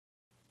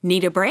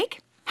Need a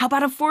break? How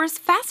about a forest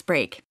fast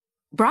break?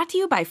 Brought to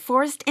you by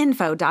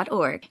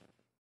Forestinfo.org.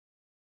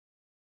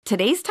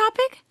 Today's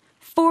topic?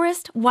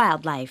 Forest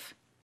wildlife.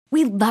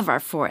 We love our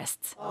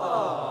forests.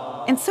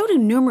 Aww. And so do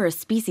numerous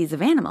species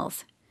of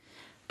animals.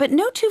 But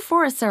no two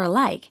forests are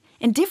alike,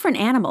 and different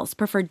animals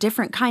prefer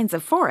different kinds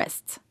of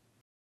forests.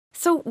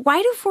 So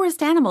why do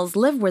forest animals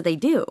live where they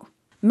do?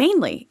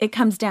 Mainly, it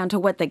comes down to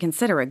what they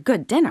consider a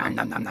good dinner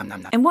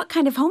and what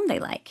kind of home they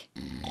like.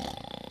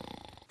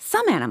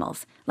 Some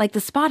animals, like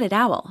the spotted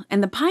owl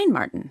and the pine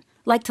marten,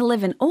 like to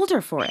live in older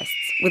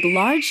forests with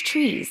large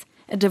trees,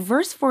 a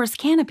diverse forest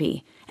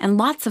canopy, and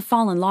lots of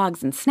fallen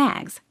logs and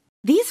snags.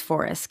 These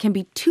forests can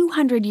be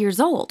 200 years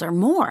old or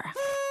more.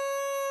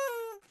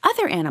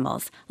 Other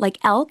animals, like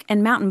elk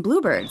and mountain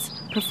bluebirds,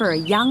 prefer a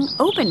young,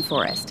 open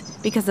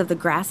forest because of the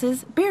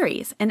grasses,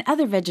 berries, and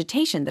other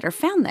vegetation that are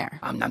found there.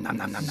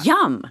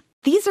 Yum!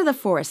 These are the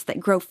forests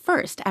that grow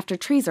first after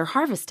trees are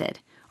harvested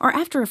or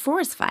after a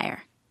forest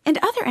fire. And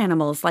other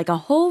animals like a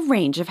whole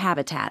range of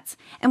habitats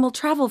and will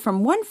travel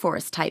from one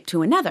forest type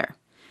to another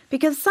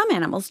because some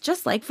animals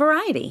just like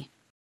variety.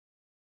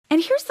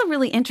 And here's the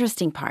really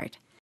interesting part.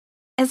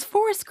 As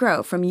forests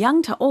grow from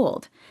young to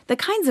old, the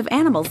kinds of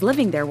animals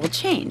living there will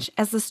change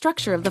as the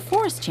structure of the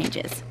forest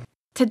changes.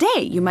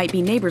 Today, you might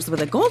be neighbors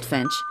with a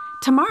goldfinch.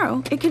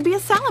 Tomorrow, it could be a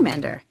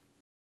salamander.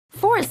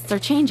 Forests are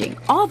changing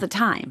all the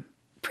time.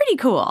 Pretty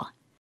cool.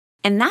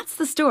 And that's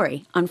the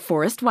story on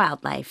forest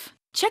wildlife.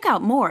 Check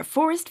out more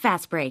Forest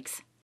Fast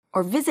Breaks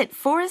or visit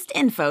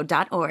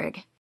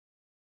forestinfo.org.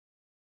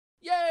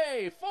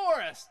 Yay,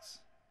 forests!